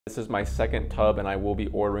This is my second tub and I will be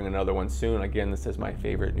ordering another one soon. Again, this is my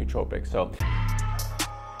favorite nootropic. So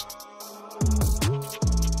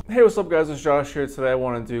hey, what's up guys, it's Josh here. Today I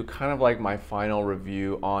want to do kind of like my final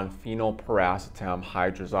review on Phenyl Piracetam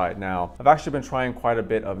Hydrazyde. Now, I've actually been trying quite a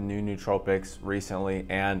bit of new nootropics recently,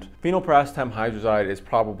 and Phenyl Piracetam Hydrazyde is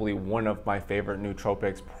probably one of my favorite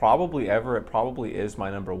nootropics probably ever. It probably is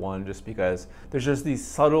my number one, just because there's just these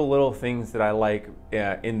subtle little things that I like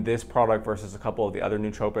in this product versus a couple of the other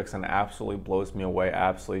nootropics, and it absolutely blows me away. I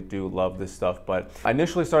absolutely do love this stuff. But I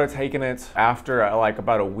initially started taking it after like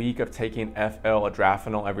about a week of taking FL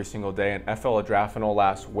Adrafenol every single day, and FL Adrafenol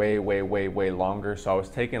lasts way longer, so I was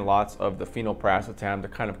taking lots of the Phenyl Piracetam to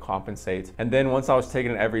kind of compensate. And then once I was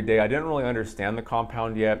taking it every day, I didn't really understand the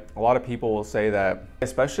compound yet. A lot of people will say that,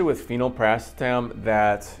 especially with Phenyl Piracetam,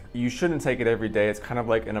 that you shouldn't take it every day. It's kind of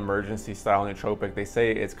like an emergency style nootropic. They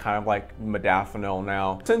say it's kind of like modafinil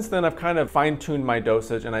now. Since then, I've kind of fine-tuned my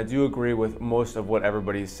dosage, and I do agree with most of what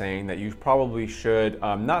everybody's saying, that you probably should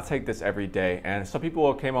not take this every day. And some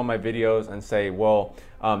people came on my videos and say, well,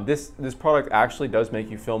 this product actually does make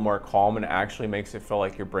you feel more calm, and it actually makes it feel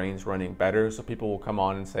like your brain's running better. So people will come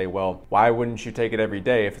on and say, well, why wouldn't you take it every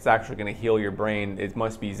day? If it's actually going to heal your brain, it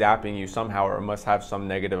must be zapping you somehow, or it must have some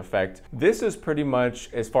negative effect. This is pretty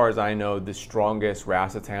much, as far as I know, the strongest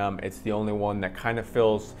racetam. It's the only one that kind of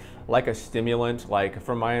feels like a stimulant. Like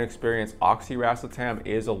from my experience, oxyracetam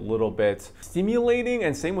is a little bit stimulating,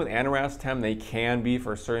 and same with aniracetam. They can be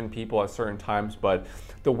for certain people at certain times, but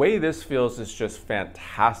the way this feels is just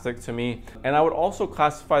fantastic to me. And I would also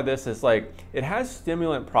classify this as like, it has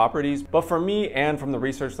stimulant properties, but for me and from the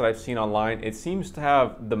research that I've seen online, it seems to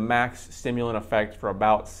have the max stimulant effect for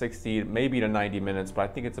about 60, maybe to 90 minutes, but I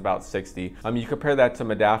think it's about 60. You compare that to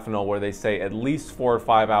modafinil, where they say at least 4 or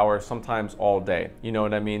 5 hours, sometimes all day. You know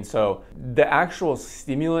what I mean? So the actual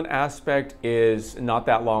stimulant aspect is not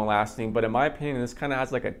that long lasting, but in my opinion, this kind of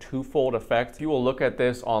has like a twofold effect. If you will look at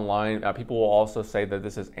this online, people will also say that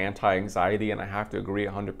this is anti-anxiety, and I have to agree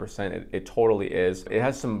 100%. It totally is. It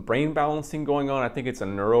has some brain balancing going on. I think it's a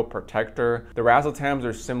neuroprotector. The racetams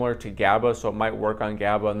are similar to GABA, so it might work on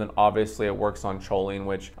GABA, and then obviously it works on choline,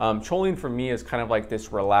 which choline for me is kind of like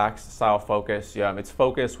this relaxed style focus. Yeah, it's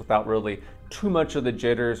focused without really too much of the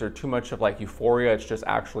jitters or too much of like euphoria. It's just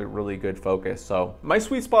actually really good focus. So my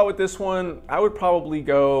sweet spot with this one, I would probably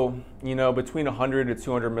go, you know, between 100 to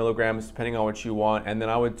 200 milligrams, depending on what you want. And then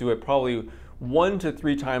I would do it probably 1 to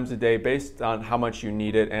 3 times a day based on how much you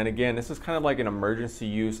need it. And again, this is kind of like an emergency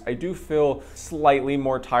use. I do feel slightly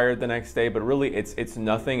more tired the next day, but really it's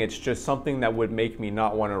nothing. It's just something that would make me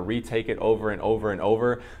not want to retake it over and over and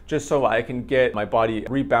over, just so I can get my body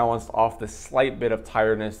rebalanced off the slight bit of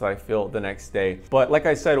tiredness that I feel the next day. But like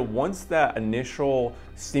I said, once that initial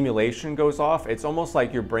stimulation goes off, it's almost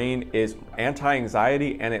like your brain is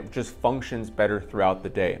anti-anxiety, and it just functions better throughout the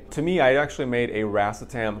day. To me, I actually made a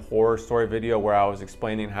racetam horror story video where I was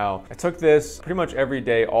explaining how I took this pretty much every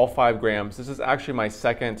day, all 5 grams. This is actually my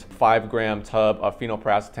second 5-gram tub of Phenyl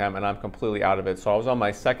Piracetam, and I'm completely out of it. So I was on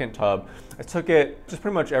my second tub. I took it just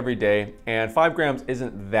pretty much every day, and 5 grams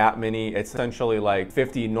isn't that many. It's essentially like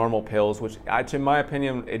 50 normal pills, which to my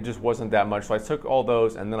opinion, it just wasn't that much. So I took all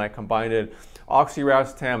those, and then I combined it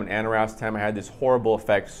oxyracetam and aniracetam. I had this horrible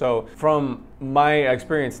effect. So from my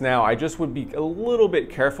experience now, I just would be a little bit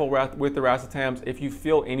careful with the racetams. If you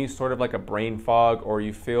feel any sort of like a brain fog, or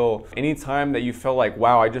you feel anytime that you feel like,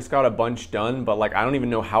 wow, I just got a bunch done, but like I don't even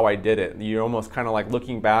know how I did it. You're almost kind of like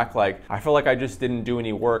looking back, like I feel like I just didn't do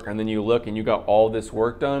any work, and then you look and you got all this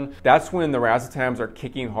work done. That's when the racetams are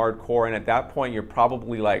kicking hardcore, and at that point you're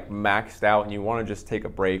probably like maxed out and you want to just take a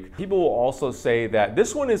break. People will also say that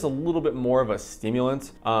this one is a little bit more of a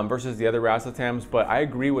stimulant versus the other racetams, but I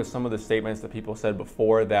agree with some of the statements that people said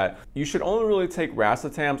before, that you should only really take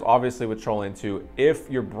racetams, obviously with choline too, if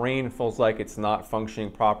your brain feels like it's not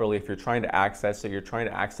functioning properly, if you're trying to access it, you're trying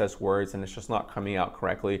to access words and it's just not coming out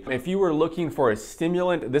correctly. If you were looking for a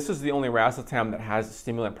stimulant, this is the only racetam that has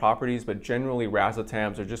stimulant properties, but generally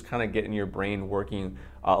racetams are just kind of getting your brain working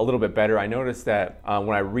a little bit better. I noticed that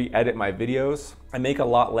when I re-edit my videos, I make a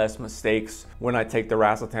lot less mistakes when I take the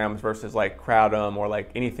racetams versus like kratom or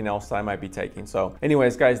like anything else that I might be taking. So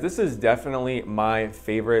anyways, guys, this is definitely my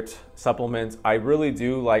favorite supplement. I really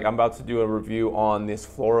do like, I'm about to do a review on this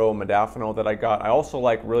fluoro modafinil that I got. I also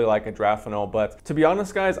really like adrafenol, but to be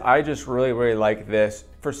honest, guys, I just really like this.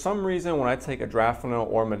 For some reason, when I take adrafenol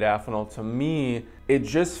or modafinil, to me, it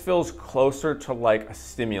just feels closer to like a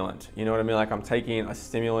stimulant. You know what I mean? Like I'm taking a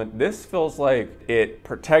stimulant. This feels like it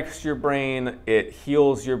protects your brain, it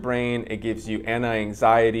heals your brain, it gives you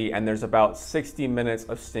anti-anxiety, and there's about 60 minutes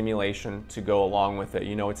of stimulation to go along with it.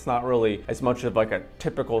 You know, it's not really as much of like a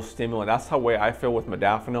typical stimulant. That's the way I feel with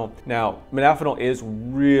modafinil. Now, modafinil is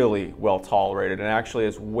really well tolerated and actually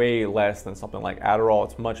is way less than something like Adderall.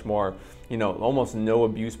 It's much more, you know, almost no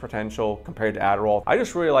abuse potential compared to Adderall. I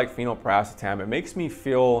just really like phenyl piracetam. It makes me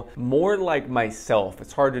feel more like myself.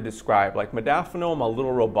 It's hard to describe. Like modafinil, I'm a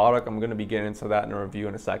little robotic. I'm gonna be getting into that in a review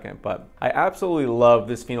in a second, but I absolutely love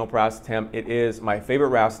this phenyl piracetam. It is my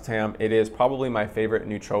favorite racetam. It is probably my favorite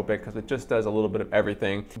nootropic because it just does a little bit of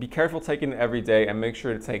everything. Be careful taking it every day and make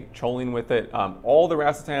sure to take choline with it. All the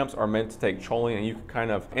racetams are meant to take choline, and you can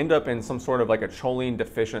kind of end up in some sort of like a choline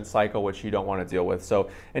deficient cycle, which you don't want to deal with. So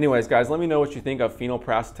anyways, guys, let me know what you think of Phenyl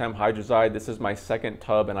Piracetam Hydrazyde. This is my second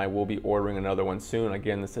tub and I will be ordering another one soon.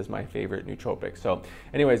 Again, this is my favorite nootropic. So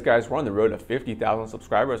anyways, guys, we're on the road to 50,000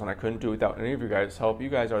 subscribers and I couldn't do it without any of you guys' help. You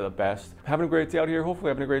guys are the best. Having a great day out here. Hopefully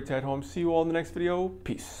having a great day at home. See you all in the next video.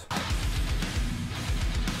 Peace.